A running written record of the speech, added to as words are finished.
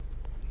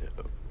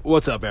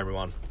What's up,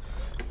 everyone?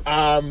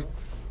 Alright,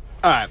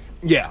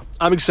 yeah,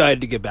 I'm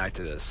excited to get back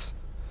to this.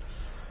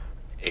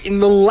 In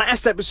the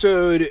last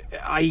episode,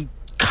 I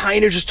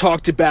kind of just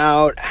talked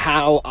about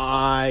how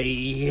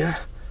I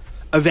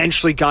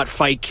eventually got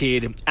Fight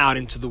Kid out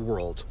into the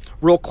world.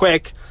 Real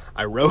quick,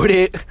 I wrote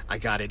it, I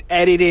got it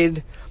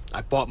edited,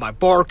 I bought my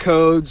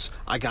barcodes,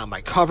 I got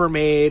my cover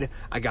made,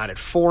 I got it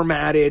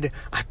formatted,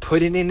 I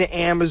put it into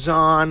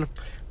Amazon,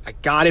 I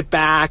got it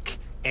back,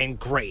 and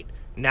great.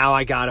 Now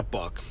I got a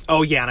book.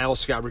 Oh yeah, and I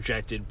also got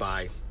rejected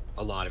by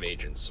a lot of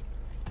agents.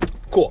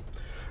 Cool.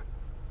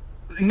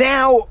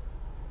 Now,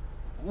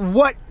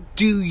 what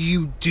do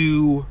you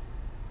do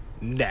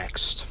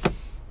next?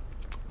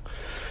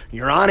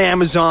 You're on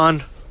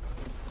Amazon.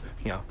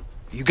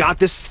 You got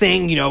this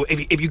thing.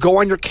 If you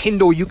go on your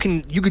Kindle, you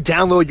could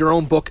download your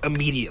own book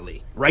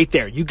immediately. Right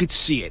there. You could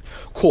see it.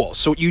 Cool.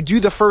 So you do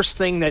the first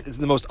thing that is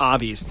the most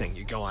obvious thing.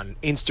 You go on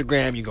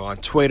Instagram, you go on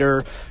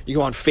Twitter, you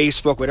go on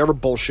Facebook, whatever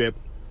bullshit,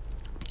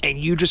 and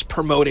you just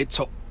promote it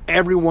to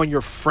everyone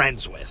you're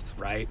friends with,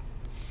 right?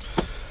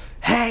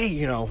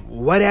 Hey,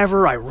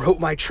 whatever, I wrote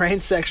my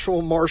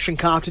transsexual Martian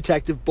cop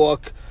detective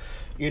book.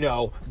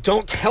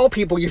 Don't tell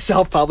people you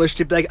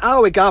self-published it. Be like,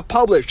 oh, it got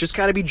published. Just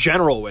kind of be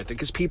general with it,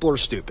 because people are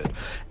stupid.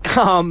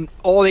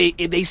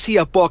 They see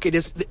a book, it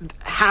is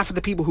half of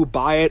the people who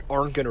buy it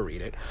aren't going to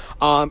read it.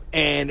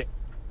 And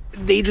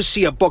they just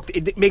see a book.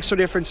 It makes no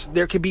difference.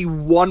 There could be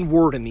one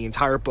word in the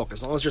entire book.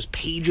 As long as there's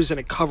pages and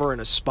a cover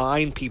and a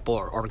spine, people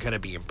are going to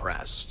be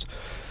impressed.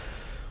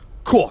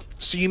 Cool.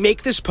 So you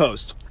make this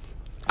post.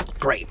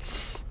 Great.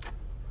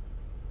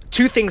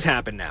 Two things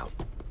happen now.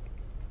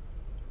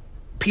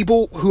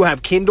 People who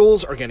have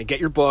Kindles are going to get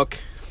your book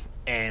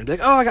and be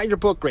like, oh, I got your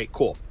book. Great,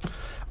 cool.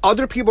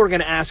 Other people are going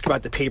to ask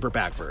about the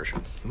paperback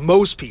version.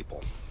 Most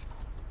people.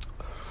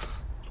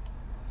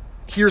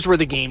 Here's where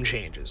the game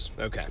changes.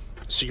 Okay.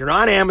 So you're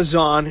on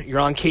Amazon,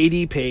 you're on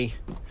KDP,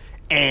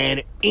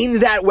 and in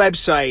that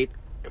website,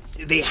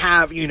 they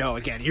have,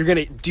 again, you're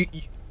going to do...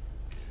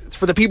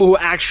 For the people who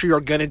actually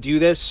are going to do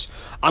this,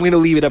 I'm going to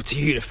leave it up to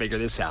you to figure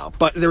this out.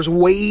 But there's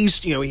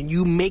ways,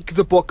 you make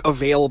the book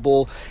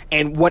available.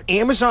 And what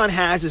Amazon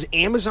has is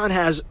Amazon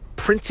has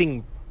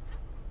printing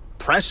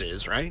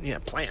presses, right? Yeah,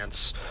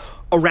 plants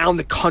around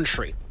the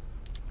country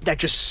that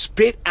just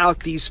spit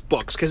out these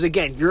books. Because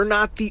again, you're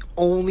not the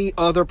only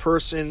other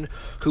person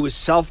who is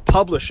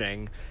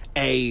self-publishing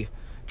a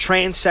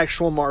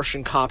transsexual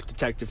Martian cop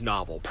detective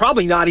novel.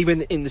 Probably not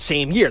even in the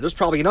same year. There's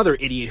probably another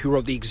idiot who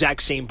wrote the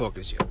exact same book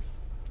as you.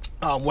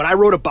 When I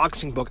wrote a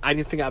boxing book, I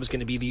didn't think I was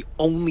going to be the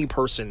only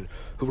person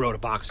who wrote a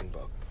boxing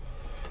book.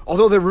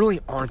 Although there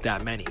really aren't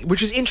that many,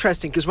 which is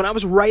interesting because when I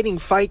was writing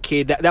Fight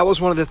Kid, that was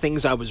one of the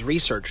things I was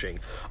researching.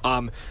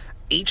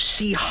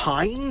 H.C.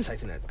 Hines, I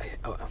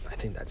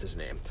think that's his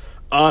name.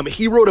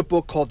 He wrote a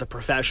book called The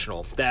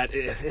Professional that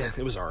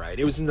it was all right.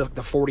 It was in the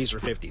 40s or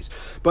 50s.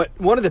 But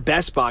one of the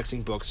best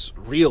boxing books,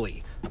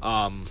 really,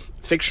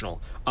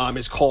 fictional,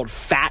 is called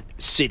Fat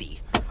City.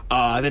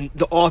 Then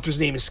the author's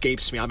name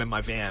escapes me. I'm in my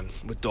van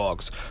with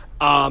dogs.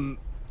 That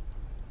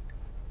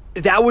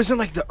was in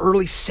the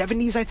early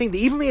 70s, I think. They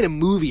even made a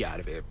movie out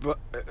of it. But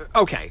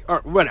okay, or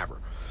whatever.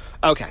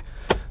 Okay.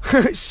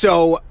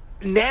 So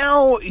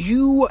now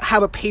you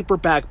have a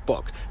paperback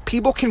book.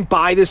 People can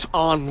buy this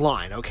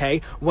online,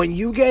 okay? When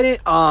you get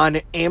it on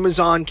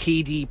Amazon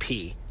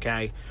KDP,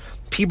 okay?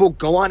 People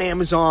go on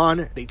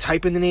Amazon, they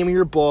type in the name of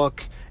your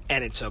book,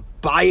 and it's a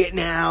buy it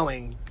now,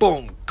 and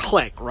boom,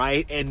 click,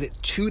 right? And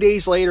 2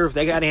 days later, if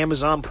they got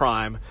Amazon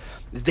Prime,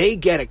 they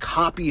get a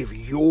copy of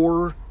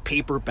your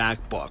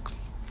paperback book.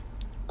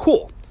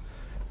 Cool.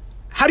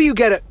 How do you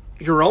get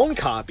your own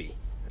copy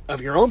of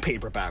your own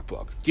paperback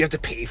book? Do you have to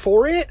pay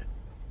for it?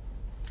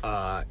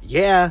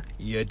 Yeah,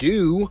 you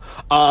do.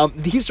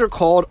 These are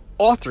called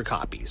author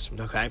copies,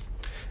 okay?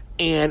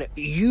 And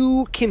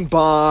you can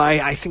buy,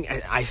 I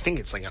think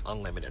it's an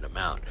unlimited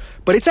amount,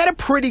 but it's at a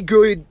pretty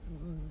good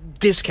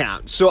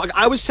discount. So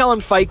I was selling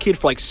Fight Kid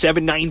for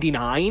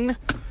 $7.99,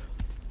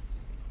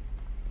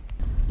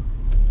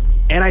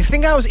 and I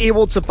think I was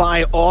able to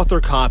buy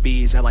author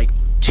copies at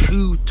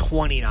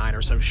 $2.29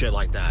 or some shit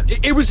like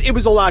that. It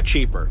was a lot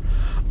cheaper.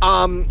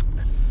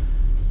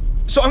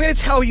 So I'm going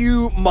to tell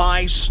you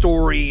my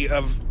story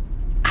of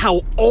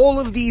how all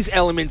of these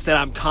elements that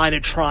I'm kind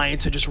of trying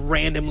to just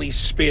randomly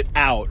spit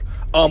out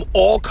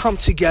all come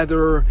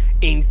together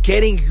in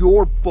getting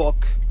your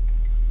book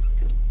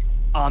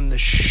on the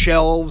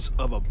shelves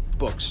of a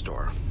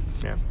bookstore.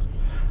 Yeah.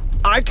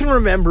 I can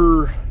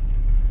remember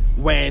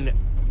when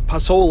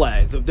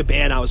Pasole, the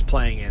band I was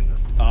playing in,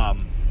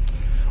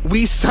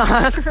 we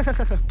signed,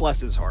 bless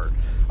his heart,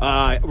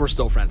 we're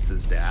still friends to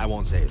this day, I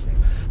won't say his name,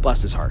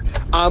 bless his heart,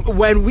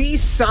 when we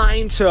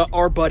signed to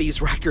our buddy's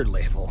record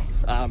label,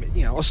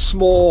 a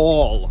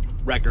small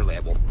record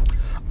label,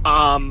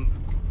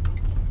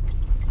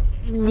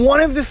 one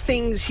of the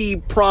things he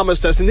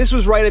promised us, and this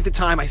was right at the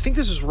time, I think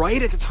this was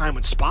right at the time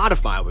when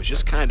Spotify was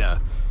just kind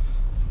of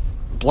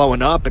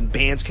blowing up and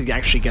bands could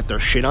actually get their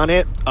shit on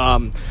it.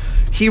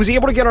 He was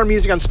able to get our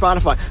music on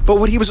Spotify, but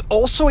what he was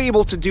also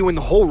able to do, and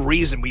the whole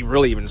reason we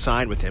really even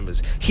signed with him,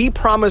 is he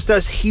promised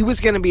us he was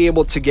going to be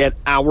able to get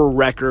our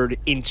record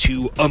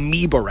into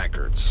Amoeba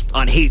Records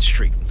on Haight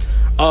Street.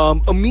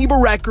 Amoeba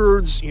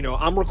Records, you know,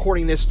 I'm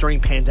recording this during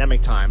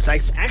pandemic times. I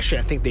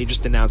think they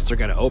just announced they're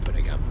going to open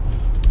again.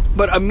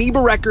 But Amoeba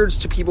Records,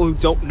 to people who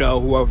don't know,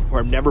 who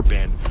have never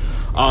been,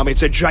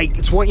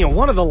 it's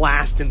one of the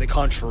last in the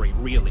country,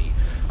 really,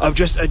 of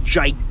just a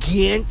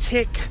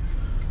gigantic.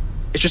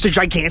 It's just a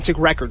gigantic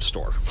record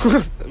store.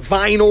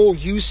 Vinyl,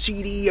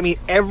 UCD, I mean,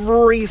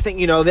 everything,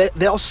 you know,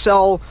 they'll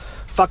sell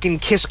fucking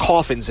Kiss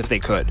coffins if they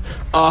could.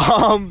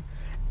 But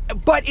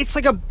it's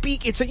like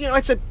it's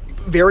a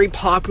very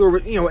popular,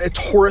 you know, a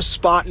tourist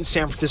spot in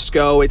San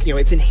Francisco.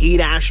 It's in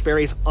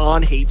Haight-Ashbury, it's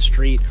on Haight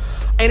Street,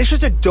 and it's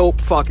just a dope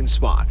fucking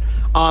spot.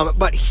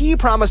 But he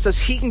promised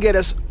us he can get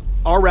us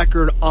our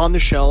record on the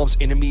shelves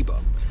in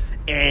Amoeba.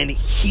 And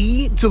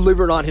he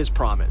delivered on his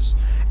promise.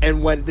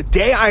 And when the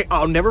day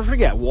I'll never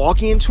forget,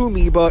 walking into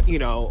Amoeba, you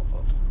know,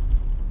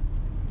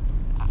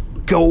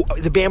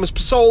 the band was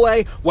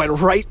Pasole, went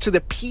right to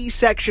the P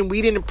section.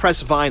 We didn't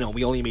press vinyl,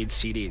 we only made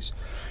CDs.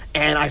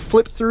 And I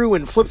flipped through,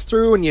 and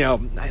you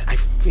know, I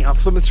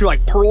flipping through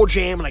like Pearl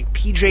Jam and like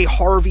PJ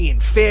Harvey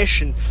and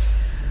Fish, and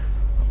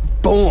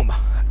boom,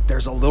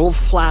 there's a little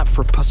flap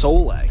for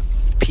Pasole.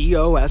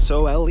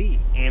 Posole,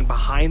 and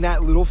behind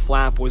that little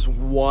flap was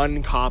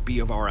one copy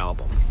of our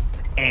album,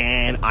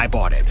 and I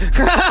bought it.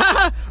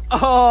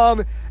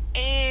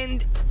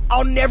 And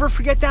I'll never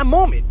forget that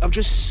moment of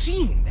just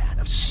seeing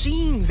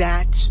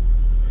that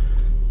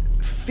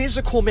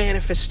physical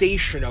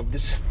manifestation of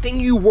this thing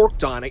you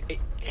worked on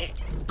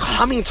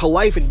coming to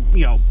life, and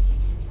you know,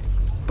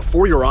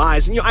 before your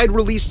eyes. And you know, I'd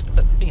released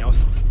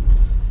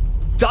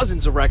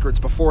dozens of records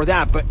before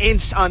that, but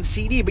on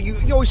CD, but you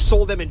always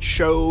sold them in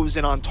shows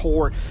and on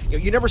tour. You know,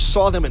 you never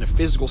saw them in a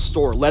physical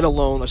store, let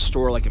alone a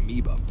store like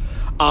Amoeba.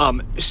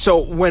 So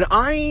when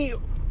I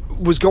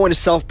was going to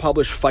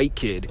self-publish Fight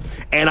Kid,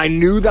 and I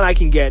knew that I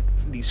can get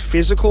these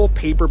physical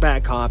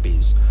paperback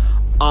copies,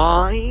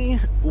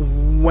 I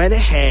went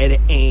ahead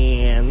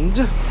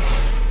and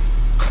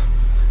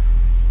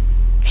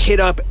hit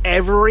up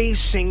every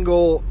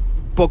single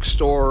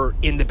bookstore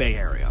in the Bay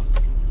Area.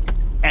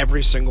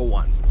 Every single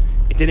one.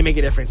 It didn't make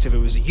a difference if it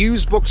was a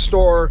used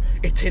bookstore.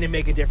 It didn't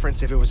make a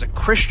difference if it was a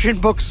Christian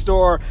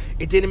bookstore.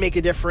 It didn't make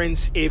a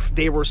difference if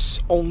they were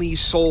only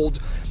sold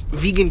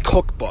vegan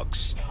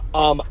cookbooks.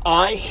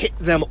 I hit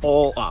them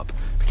all up.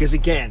 Because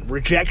again,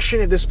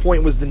 rejection at this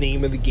point was the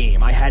name of the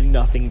game. I had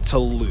nothing to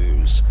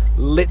lose.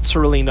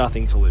 Literally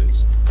nothing to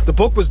lose. The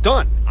book was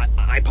done.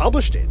 I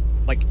published it.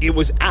 Like, it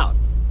was out.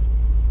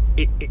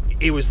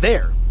 It was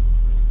there.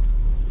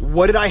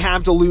 What did I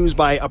have to lose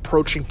by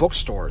approaching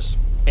bookstores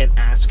and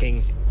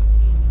asking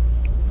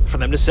for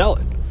them to sell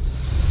it?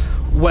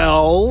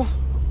 Well,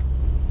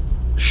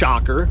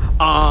 shocker,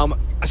 a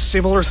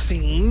similar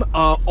theme.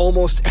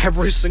 Almost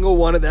every single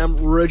one of them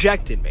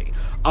rejected me.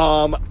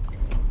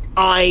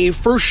 I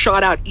first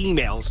shot out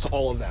emails to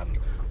all of them,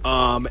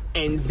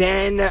 and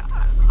then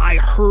I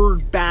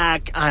heard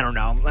back, I don't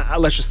know,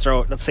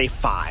 let's say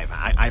 5,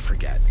 I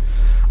forget.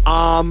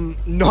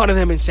 None of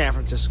them in San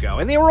Francisco,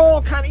 and they were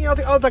all kind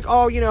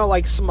of,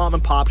 like some mom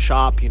and pop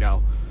shop,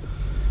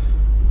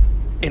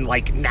 in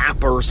like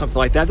Napa or something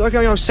like that. They're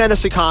like, send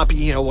us a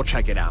copy, we'll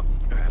check it out.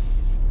 Okay.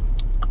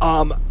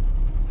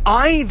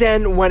 I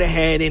then went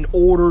ahead and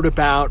ordered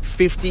about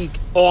 50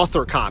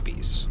 author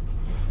copies.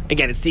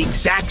 Again, it's the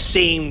exact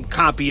same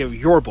copy of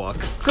your book.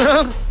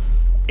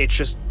 It's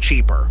just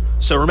cheaper.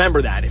 So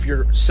remember that. If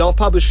you're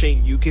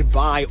self-publishing, you can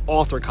buy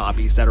author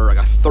copies that are like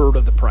a third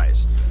of the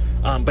price.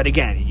 But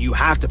again, you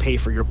have to pay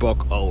for your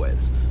book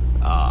always.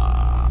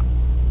 I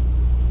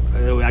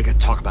could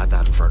talk about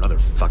that for another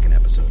fucking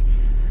episode.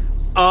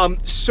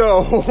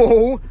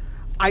 So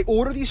I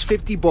order these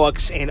 50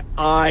 books, and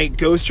I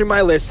go through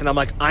my list, and I'm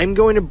like, I'm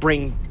going to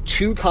bring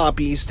 2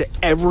 copies to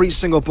every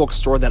single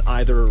bookstore that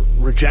either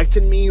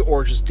rejected me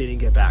or just didn't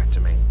get back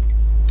to me.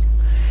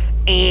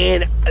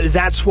 And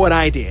that's what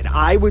I did.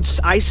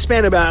 I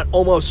spent about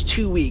almost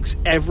 2 weeks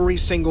every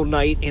single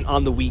night and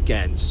on the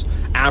weekends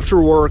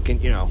after work and,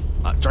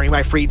 during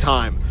my free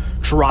time,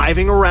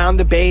 driving around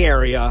the Bay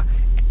Area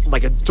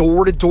like a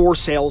door-to-door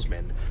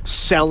salesman,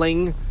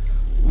 selling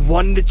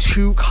 1 to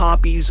 2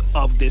 copies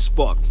of this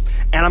book.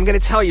 And I'm going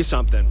to tell you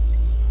something.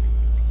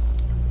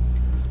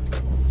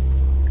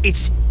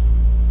 It's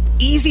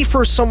easy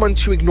for someone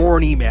to ignore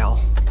an email.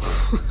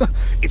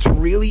 It's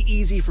really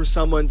easy for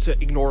someone to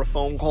ignore a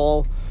phone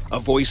call, a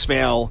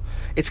voicemail.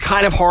 It's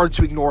kind of hard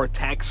to ignore a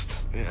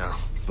text,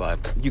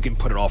 but you can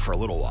put it off for a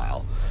little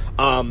while.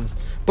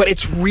 But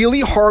it's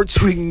really hard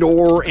to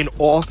ignore an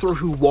author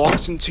who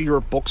walks into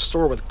your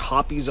bookstore with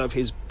copies of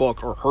his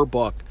book or her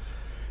book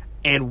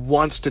and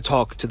wants to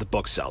talk to the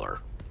bookseller.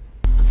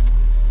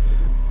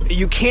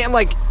 You can't,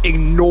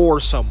 ignore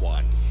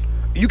someone.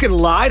 You can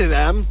lie to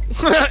them.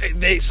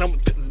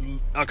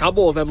 a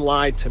couple of them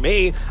lied to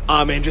me,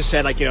 and just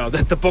said, like,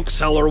 that the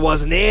bookseller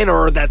wasn't in,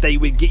 or that they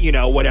would get,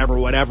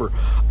 whatever.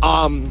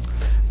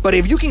 But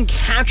if you can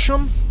catch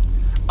them,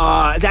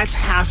 that's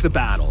half the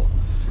battle.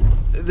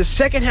 The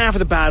second half of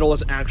the battle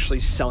is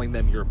actually selling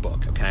them your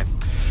book, okay?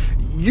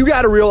 You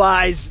got to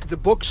realize the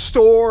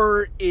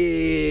bookstore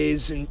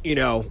is,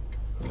 if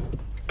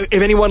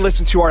anyone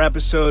listened to our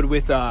episode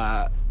with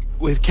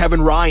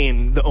Kevin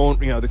Ryan,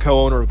 the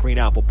co-owner of Green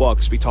Apple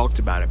Books, we talked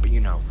about it, but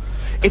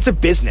it's a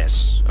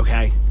business,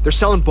 okay? They're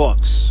selling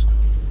books.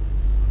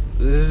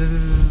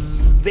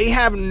 They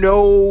have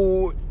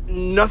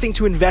nothing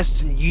to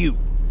invest in you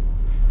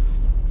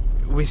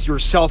with your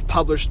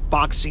self-published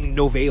boxing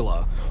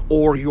novella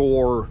or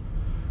your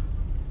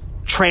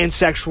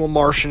transsexual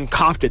Martian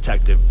cop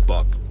detective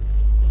book.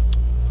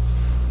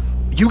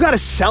 You gotta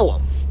sell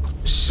them.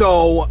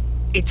 So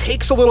it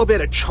takes a little bit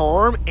of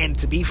charm, and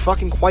to be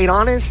fucking quite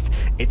honest,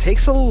 it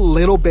takes a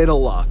little bit of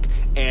luck.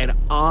 And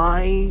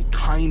I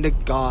kind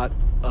of got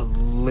a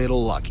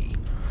little lucky.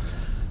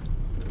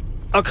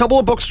 A couple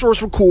of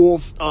bookstores were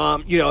cool.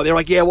 They're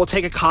like, yeah, we'll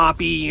take a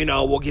copy,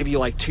 we'll give you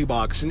like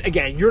 $2. And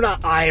again,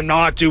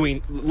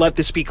 let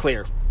this be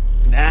clear.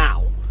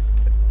 Now,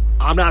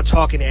 I'm not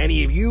talking to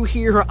any of you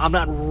here. I'm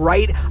not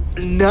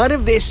none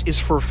of this is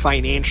for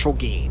financial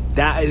gain.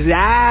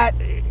 That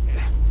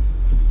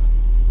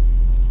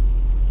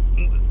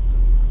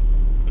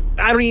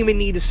I don't even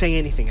need to say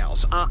anything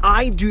else.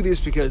 I do this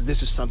because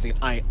this is something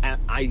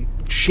I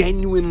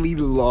genuinely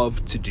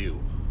love to do.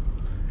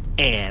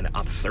 And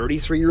I'm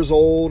 33 years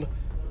old,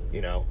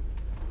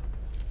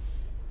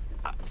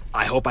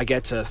 I hope I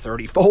get to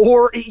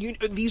 34. You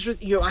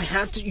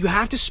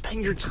have to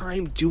spend your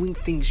time doing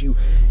things you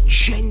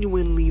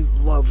genuinely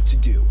love to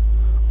do.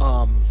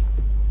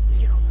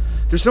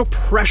 There's no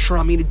pressure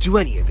on me to do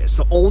any of this.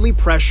 The only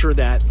pressure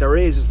that there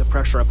is the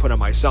pressure I put on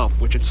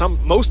myself, which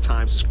most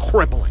times is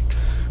crippling.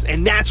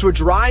 And that's what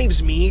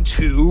drives me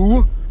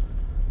to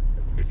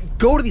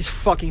go to these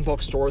fucking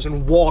bookstores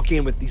and walk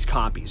in with these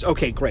copies.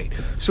 Okay, great.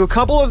 So a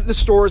couple of the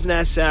stores in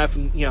SF,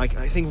 and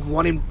I think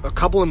a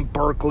couple in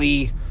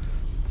Berkeley,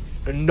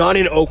 none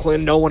in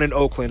Oakland. No one in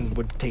Oakland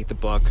would take the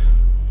book.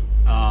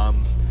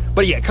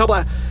 But yeah,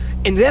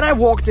 and then I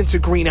walked into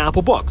Green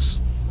Apple Books,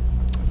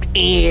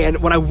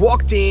 and when I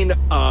walked in,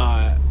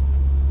 a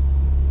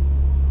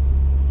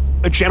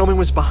gentleman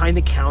was behind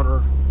the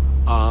counter.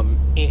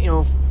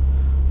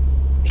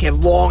 He had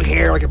long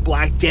hair, like a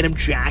black denim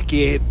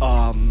jacket.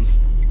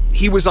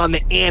 He was on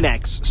the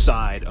annex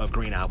side of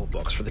Green Apple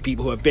Books. For the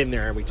people who have been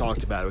there, and we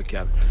talked about it with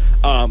Kevin.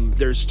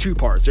 There's two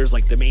parts. There's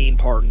like the main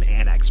part and the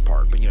annex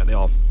part, but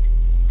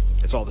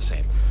it's all the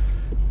same.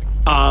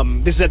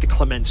 This is at the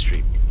Clement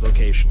Street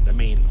location, the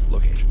main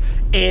location.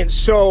 And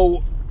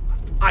so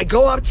I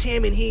go up to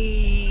him, and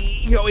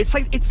he,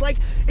 it's like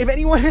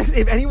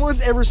if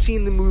anyone's ever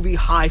seen the movie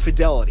High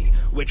Fidelity,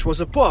 which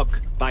was a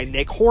book by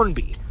Nick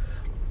Hornby.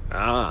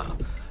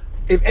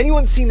 If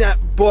anyone's seen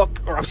that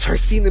book,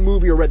 seen the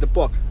movie or read the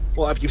book,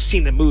 well, if you've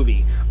seen the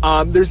movie,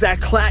 there's that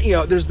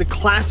there's the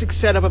classic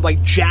setup of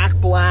like Jack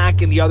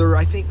Black and the other,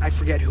 I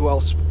forget who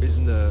else is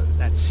in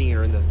that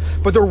scene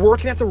but they're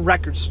working at the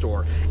record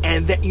store,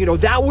 and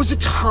that was a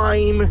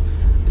time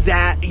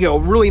that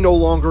really no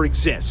longer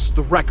exists.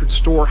 The record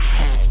store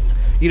had,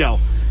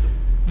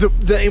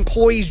 the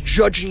employees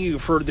judging you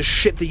for the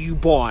shit that you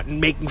bought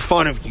and making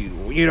fun of you,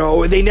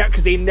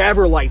 because they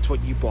never liked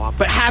what you bought,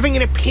 but having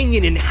an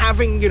opinion and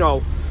having,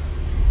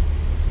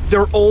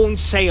 their own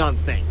say on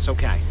things.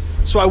 Okay.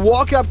 So I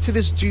walk up to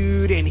this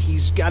dude, and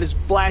he's got his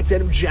black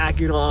denim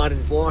jacket on and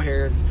his long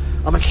hair. And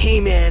I'm like,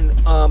 hey man,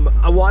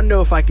 I want to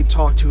know if I could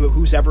talk to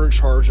who's ever in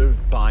charge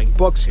of buying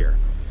books here.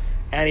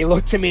 And he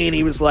looked at me and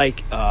he was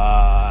like,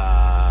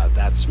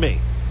 that's me.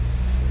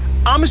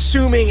 I'm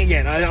assuming,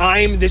 again,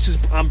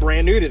 I'm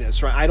brand new to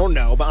this, right? I don't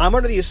know, but I'm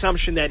under the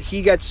assumption that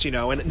he gets,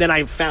 and then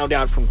I found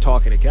out from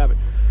talking to Kevin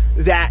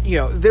that,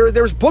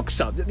 there's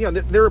books up,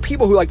 there are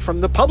people who, like,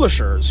 from the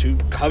publishers who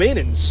come in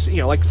and,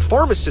 like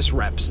pharmacist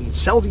reps and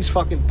sell these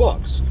fucking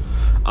books.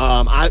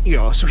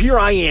 So here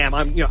I am,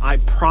 I'm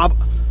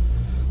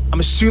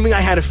assuming I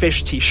had a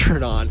Fish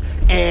t-shirt on,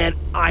 and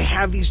I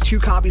have these 2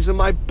 copies of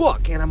my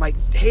book, and I'm like,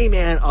 hey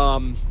man,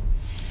 I'm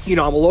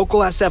a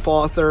local SF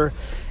author,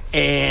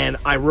 and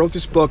I wrote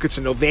this book. It's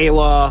a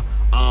novella.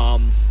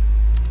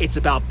 It's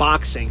about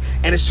boxing.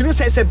 And as soon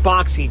as I said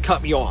boxing, he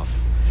cut me off.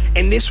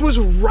 And this was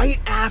right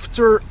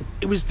after,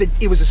 it was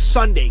a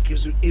Sunday,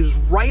 because it was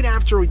right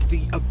after a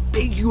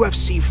big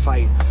UFC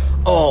fight.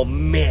 Oh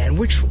man,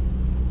 it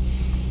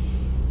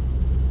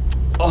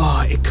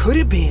could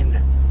it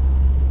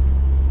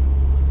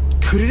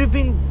have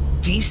been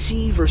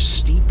DC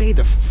versus Stipe,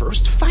 the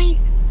first fight?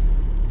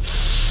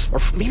 Or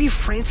maybe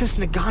Francis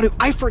Ngannou,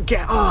 I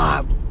forget.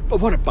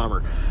 What a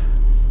bummer.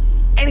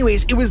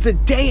 Anyways, it was the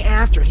day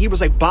after. He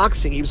was like,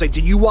 boxing. He was like,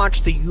 did you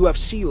watch the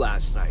UFC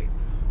last night?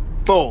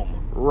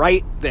 Boom.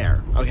 Right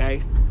there.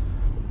 Okay?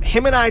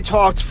 Him and I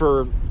talked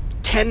for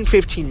 10,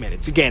 15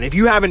 minutes. Again, if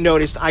you haven't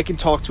noticed, I can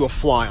talk to a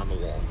fly on the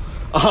wall.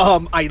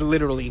 I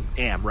literally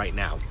am right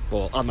now.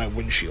 Well, on my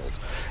windshield.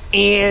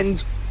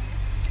 And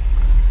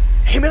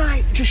him and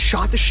I just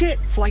shot the shit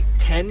for like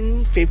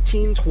 10,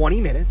 15,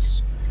 20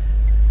 minutes.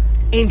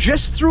 And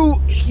just through,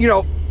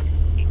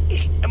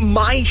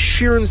 my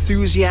sheer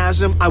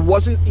enthusiasm, I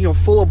wasn't,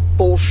 full of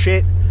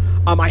bullshit.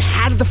 I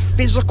had the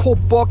physical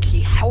book.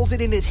 He held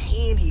it in his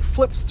hand. He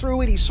flipped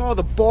through it. He saw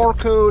the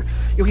barcode.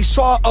 He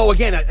saw,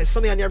 again,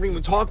 something I never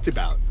even talked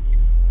about.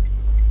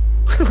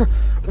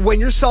 When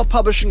you're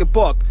self-publishing a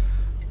book,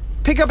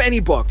 pick up any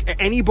book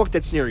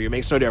that's near you. It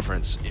makes no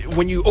difference.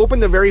 When you open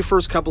the very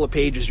first couple of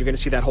pages, you're going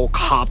to see that whole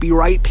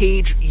copyright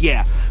page.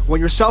 Yeah. When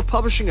you're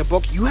self-publishing a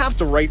book, you have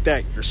to write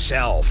that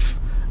yourself.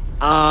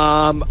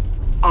 All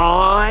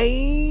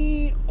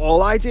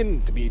I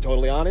did, to be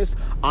totally honest,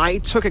 I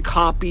took a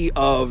copy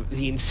of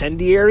The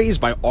Incendiaries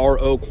by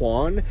R.O.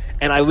 Kwon,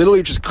 and I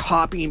literally just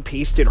copy and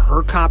pasted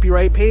her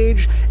copyright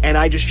page, and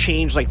I just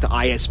changed, like, the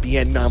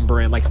ISBN number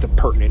and, like, the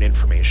pertinent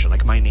information,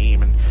 like my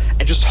name, and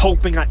just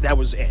hoping that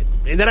was it.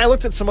 And then I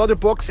looked at some other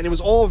books, and it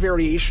was all a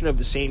variation of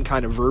the same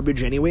kind of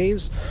verbiage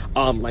anyways,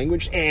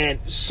 language, and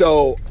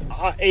so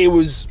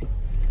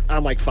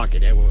I'm like, fuck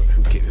it,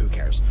 who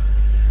cares?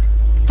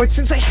 But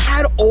since I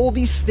had all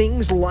these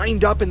things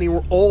lined up and they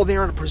were all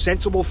there in a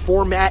presentable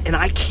format, and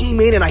I came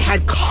in and I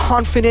had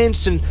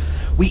confidence, and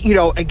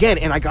again,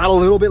 and I got a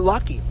little bit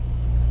lucky.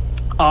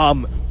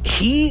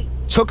 He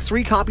took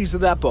 3 copies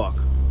of that book.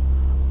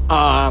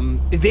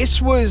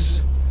 This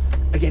was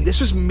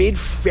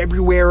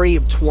mid-February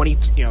of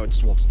 2020.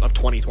 It's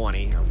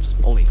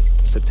only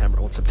September.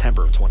 Well, it's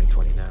September of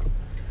 2020 now.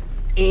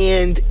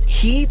 And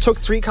he took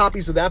 3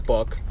 copies of that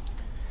book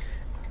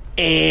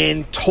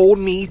and told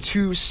me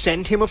to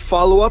send him a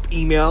follow-up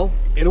email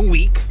in a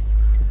week.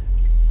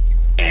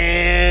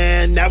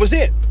 And that was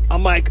it.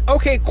 I'm like,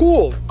 okay,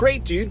 cool.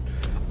 Great, dude.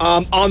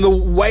 On the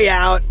way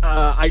out,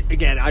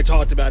 I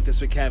talked about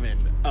this with Kevin.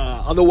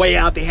 On the way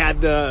out, they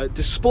had the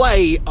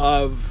display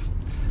of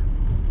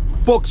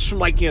books from,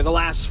 the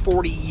last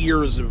 40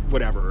 years or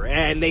whatever.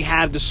 And they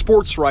had The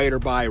Sports Writer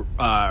by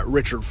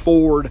Richard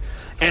Ford.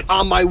 And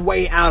on my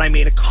way out, I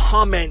made a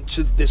comment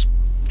to this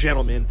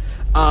gentleman,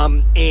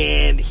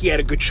 and he had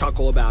a good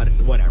chuckle about it,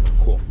 whatever,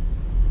 cool.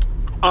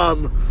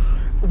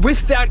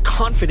 With that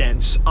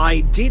confidence, I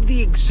did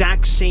the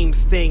exact same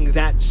thing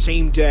that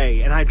same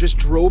day, and I just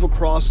drove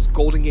across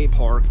Golden Gate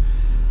Park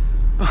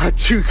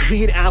to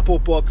Green Apple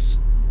Books'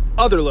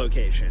 other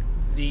location,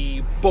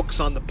 the Books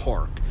on the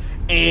Park,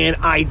 and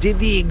I did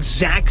the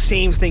exact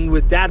same thing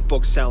with that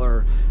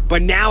bookseller,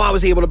 but now I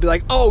was able to be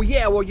like, oh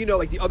yeah, well,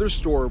 the other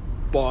store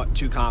bought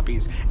 2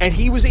 copies, and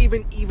he was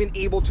even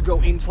able to go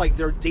into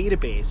their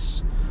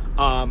database.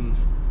 I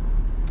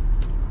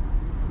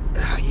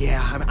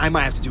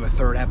might have to do a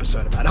 3rd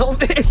episode about all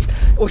this.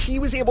 Well, he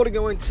was able to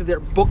go into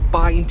their book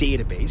buying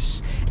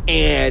database,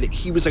 and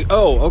he was like,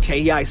 oh, okay,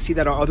 yeah, I see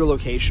that our other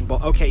location,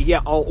 but okay,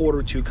 yeah, I'll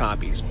order 2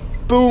 copies.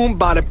 Boom,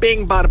 bada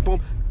bing, bada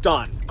boom,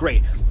 done.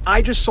 Great.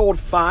 I just sold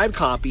 5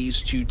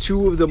 copies to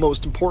 2 of the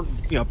most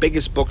important,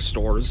 biggest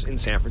bookstores in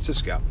San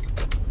Francisco.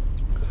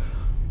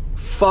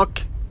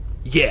 Fuck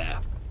yeah.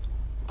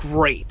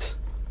 Great.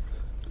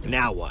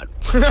 Now what?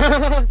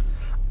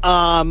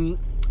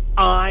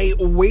 I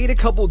wait a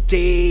couple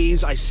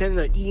days. I send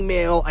an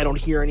email. I don't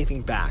hear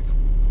anything back.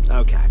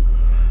 Okay.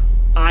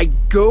 I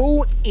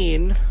go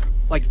in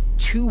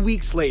 2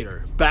 weeks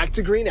later, back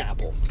to Green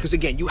Apple. Because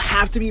again, you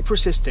have to be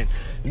persistent.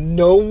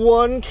 No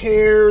one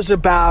cares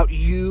about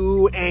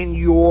you and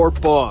your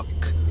book.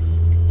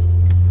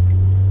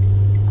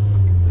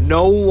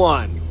 No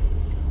one.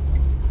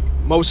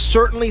 Most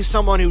certainly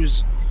someone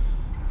who's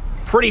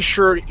pretty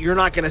sure you're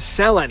not going to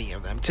sell any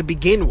of them to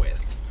begin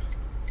with.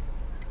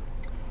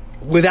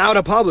 Without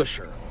a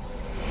publisher.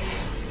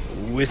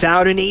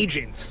 Without an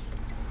agent.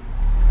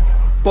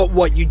 But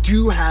what you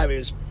do have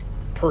is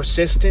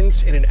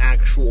persistence in an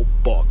actual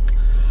book.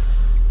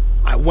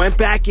 I went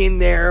back in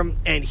there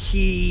and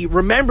he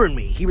remembered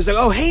me. He was like,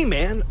 oh, hey,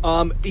 man.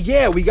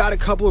 Yeah, we got a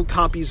couple of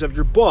copies of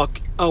your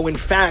book. Oh, in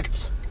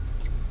fact,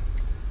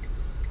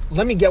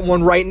 let me get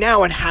one right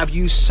now and have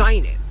you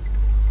sign it.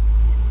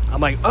 I'm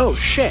like, oh,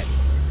 shit.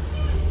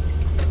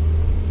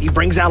 He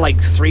brings out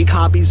 3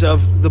 copies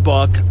of the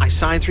book. I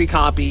sign 3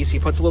 copies. He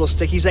puts a little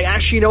stick. He's like,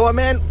 actually, you know what,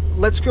 man?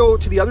 Let's go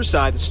to the other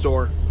side of the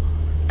store,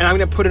 and I'm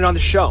going to put it on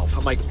the shelf.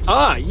 I'm like,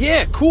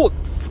 yeah, cool.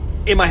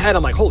 In my head,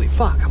 I'm like, holy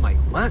fuck. I'm like,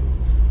 what?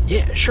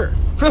 Yeah, sure.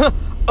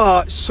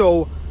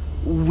 So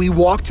we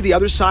walk to the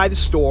other side of the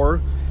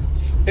store,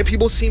 and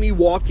people see me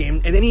walk in,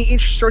 and then he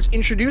starts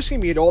introducing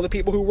me to all the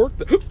people who work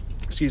there.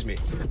 Excuse me.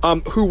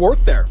 Who work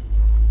there.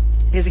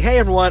 He's like, hey,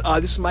 everyone,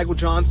 this is Michael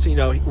Johnson. We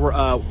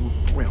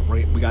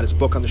got his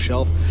book on the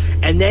shelf.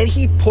 And then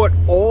he put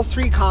all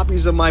 3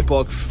 copies of my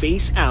book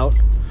face out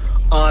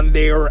on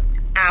their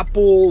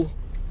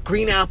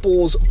Green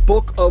Apple's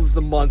Book of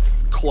the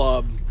Month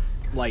Club,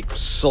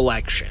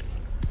 selection.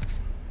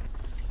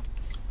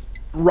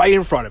 Right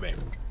in front of me.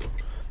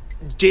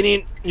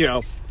 Didn't,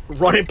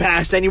 run it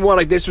past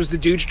anyone. This was the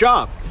dude's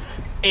job.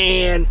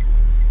 And,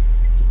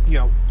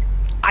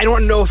 I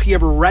don't know if he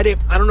ever read it.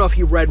 I don't know if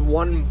he read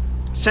one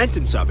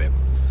sentence of it,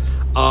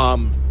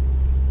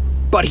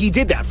 but he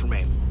did that for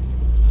me.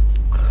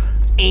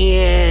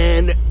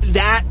 And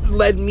that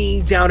led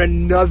me down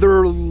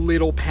another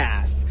little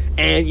path.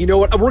 And you know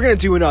what? We're going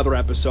to do another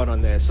episode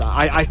on this.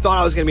 I thought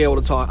I was going to be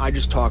able to talk. I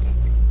just talked.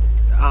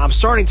 I'm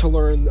starting to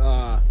learn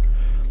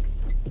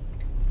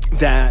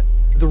that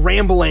the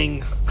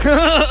rambling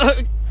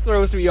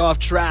throws me off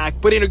track,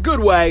 but in a good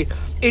way.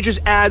 It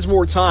just adds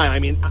more time. I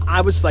mean,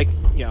 I was like,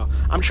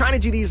 I'm trying to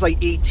do these like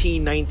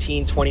 18,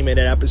 19,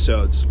 20-minute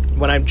episodes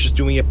when I'm just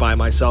doing it by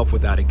myself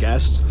without a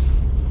guest.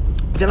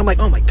 But then I'm like,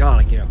 oh my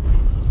God, like, I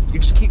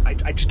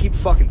just keep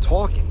fucking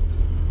talking.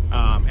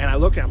 And I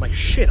look at it, I'm like,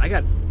 shit, I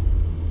got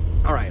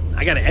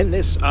to end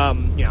this. All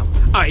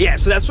right, yeah,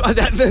 so that's what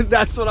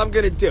I'm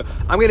going to do.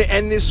 I'm going to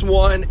end this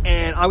one,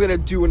 and I'm going to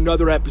do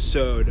another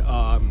episode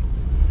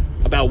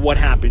about what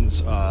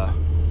happens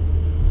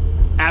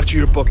after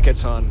your book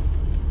gets on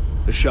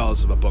the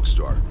shelves of a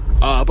bookstore.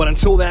 But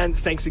until then,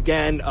 thanks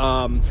again.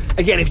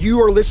 Again, if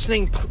you are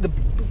listening, the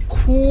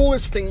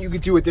coolest thing you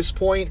could do at this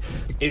point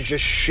is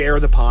just share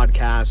the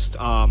podcast.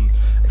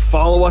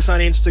 Follow us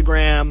on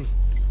Instagram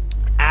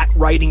at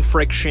Writing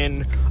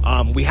Friction.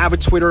 We have a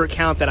Twitter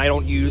account that I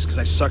don't use because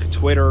I suck at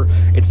Twitter.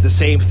 It's the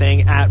same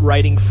thing, at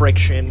Writing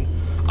Friction.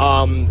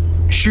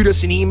 Shoot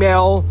us an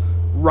email,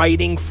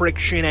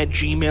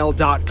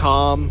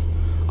 writingfriction@gmail.com.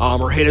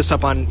 Or hit us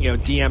up on,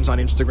 DMs on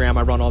Instagram.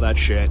 I run all that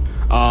shit.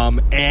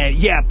 And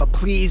yeah, but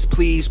please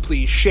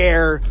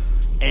share.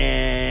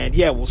 And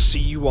yeah, we'll see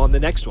you on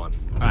the next one.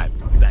 All right.